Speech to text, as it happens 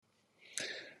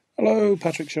Hello,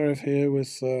 Patrick Sherriff here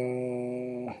with,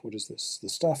 what is this? The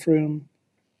Staffroom,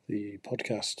 the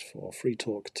podcast for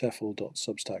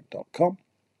freetalktefl.substack.com.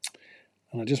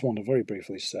 And I just want to very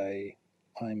briefly say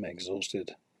I'm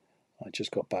exhausted. I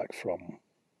just got back from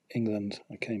England.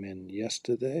 I came in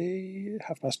yesterday,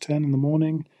 10:30 in the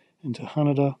morning, into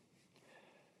Haneda.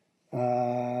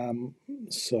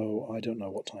 So I don't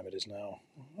know what time it is now.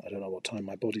 I don't know what time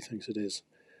my body thinks it is,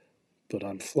 but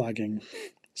I'm flagging.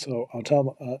 So I'll try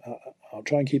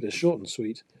and keep this short and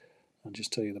sweet and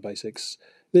just tell you the basics.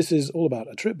 This is all about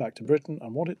a trip back to Britain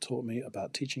and what it taught me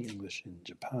about teaching English in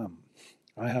Japan.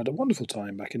 I had a wonderful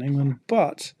time back in England,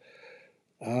 but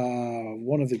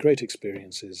one of the great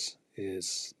experiences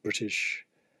is British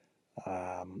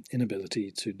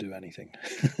inability to do anything.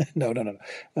 No.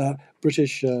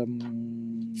 British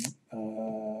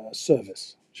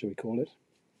service, shall we call it.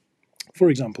 For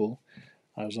example,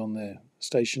 I was on the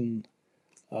station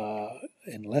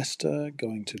in Leicester,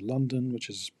 going to London, which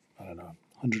is,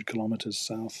 100 kilometres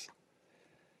south.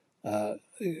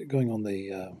 Going on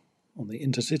the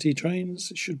intercity trains,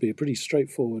 it should be a pretty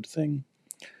straightforward thing.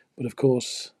 But of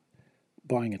course,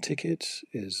 buying a ticket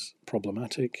is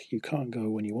problematic. You can't go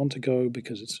when you want to go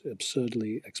because it's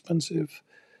absurdly expensive.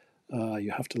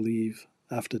 You have to leave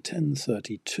after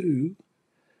 10:32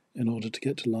 in order to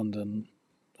get to London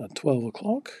at 12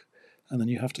 o'clock. And then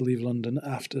you have to leave London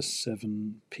after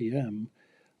 7 p.m.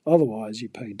 Otherwise, you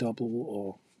pay double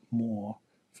or more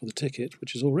for the ticket,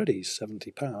 which is already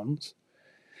 £70.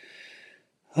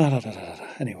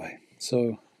 Anyway,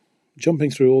 so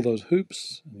jumping through all those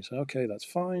hoops, and you say, okay, that's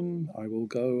fine. I will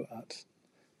go at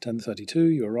 10:32.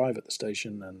 You arrive at the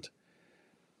station, and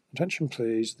attention,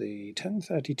 please. The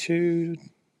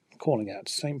 10:32 calling at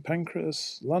St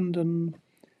Pancras, London,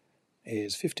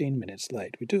 is 15 minutes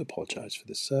late. We do apologise for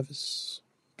this service.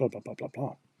 Blah, blah, blah, blah,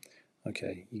 blah.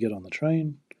 Okay, you get on the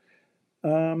train.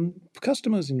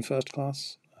 Customers in first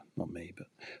class, not me, but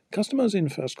customers in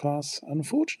first class,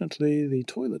 unfortunately, the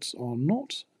toilets are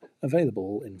not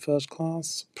available in first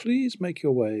class. Please make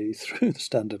your way through the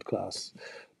standard class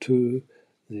to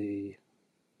the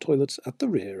toilets at the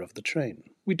rear of the train.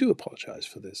 We do apologise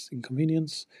for this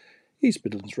inconvenience. East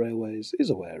Midlands Railways is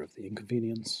aware of the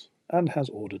inconvenience and has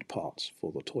ordered parts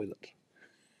for the toilet.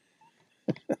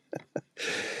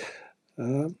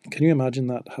 Can you imagine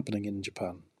that happening in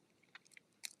Japan?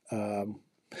 An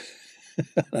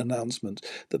announcement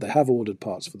that they have ordered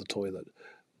parts for the toilet,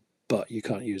 but you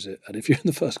can't use it. And if you're in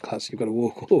the first class, you've got to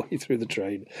walk all the way through the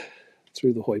train,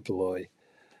 through the polloi,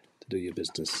 to do your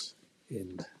business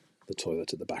in the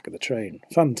toilet at the back of the train.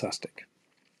 Fantastic.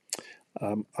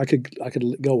 I could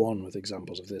go on with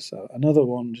examples of this. Another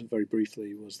one, just very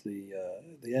briefly, was the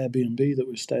Airbnb that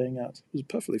we're staying at. It was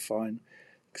perfectly fine,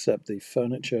 except the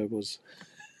furniture was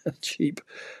cheap,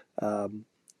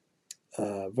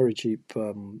 very cheap.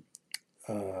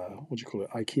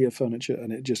 Ikea furniture,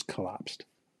 and it just collapsed.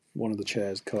 One of the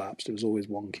chairs collapsed. It was always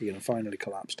wonky, and it finally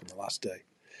collapsed on the last day.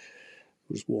 It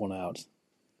was worn out.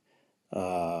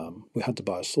 We had to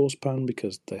buy a saucepan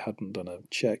because they hadn't done a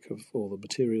check of all the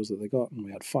materials that they got, and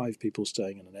we had 5 people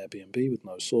staying in an Airbnb with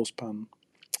no saucepan.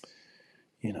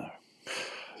 The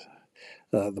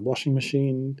washing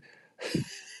machine.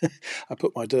 I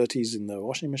put my dirties in the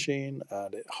washing machine,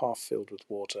 and it half filled with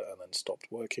water and then stopped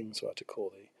working, so I had to call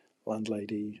the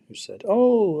landlady, who said,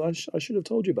 "Oh, I should have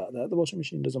told you about that. The washing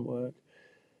machine doesn't work."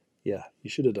 Yeah, you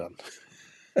should have done.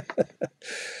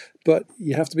 But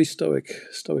you have to be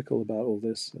stoical about all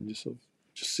this, and just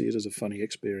see it as a funny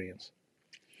experience.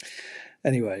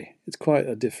 Anyway, it's quite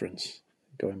a difference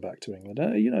going back to England.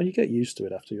 You get used to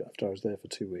it after I was there for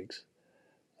 2 weeks,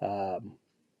 and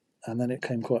then it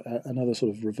came quite another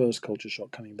sort of reverse culture shock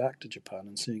coming back to Japan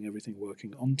and seeing everything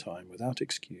working on time without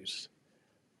excuse.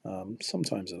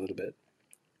 Sometimes a little bit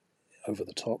over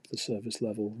the top, the service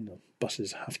level.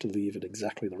 Buses have to leave at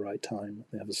exactly the right time.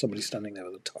 They have somebody standing there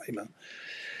with a timer.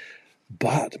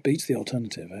 But beats the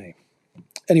alternative, eh?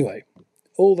 Anyway,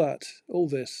 all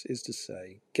this is to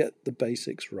say, get the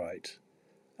basics right,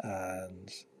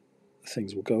 and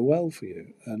things will go well for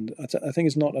you. And I think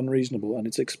it's not unreasonable, and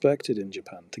it's expected in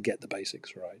Japan to get the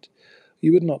basics right.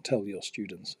 You would not tell your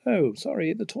students, "Oh,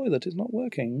 sorry, the toilet is not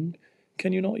working.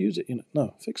 Can you not use it?"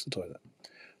 No, fix the toilet.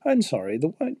 "I'm sorry,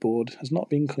 the whiteboard has not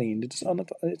been cleaned. It's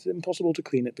impossible to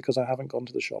clean it because I haven't gone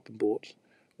to the shop and bought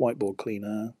whiteboard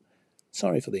cleaner.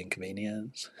 Sorry for the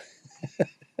inconvenience."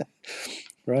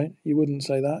 Right? You wouldn't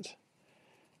say that.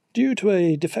 "Due to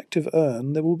a defective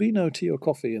urn, there will be no tea or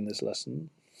coffee in this lesson."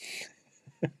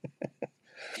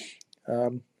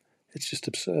 It's just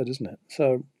absurd, isn't it?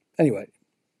 So, anyway,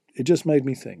 it just made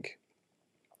me think.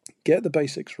 Get the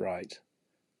basics right,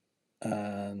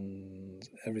 and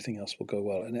everything else will go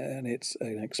well. And it's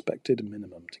an expected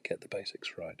minimum to get the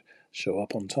basics right. Show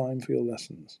up on time for your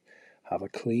lessons. Have a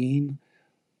clean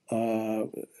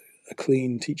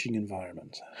teaching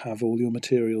environment. Have all your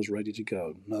materials ready to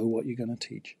go. Know what you're going to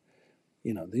teach.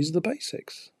 These are the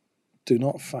basics. Do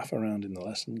not faff around in the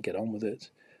lesson. Get on with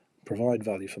it. Provide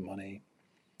value for money.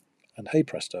 And hey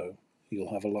presto,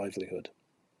 you'll have a livelihood.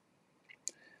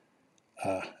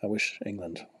 I wish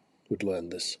England would learn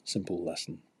this simple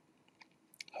lesson.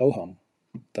 Ho hum,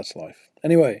 that's life.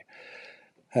 Anyway,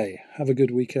 hey, have a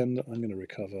good weekend. I'm going to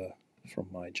recover from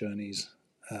my journeys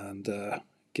and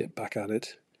get back at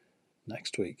it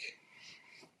next week.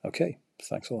 Okay,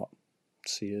 thanks a lot.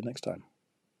 See you next time.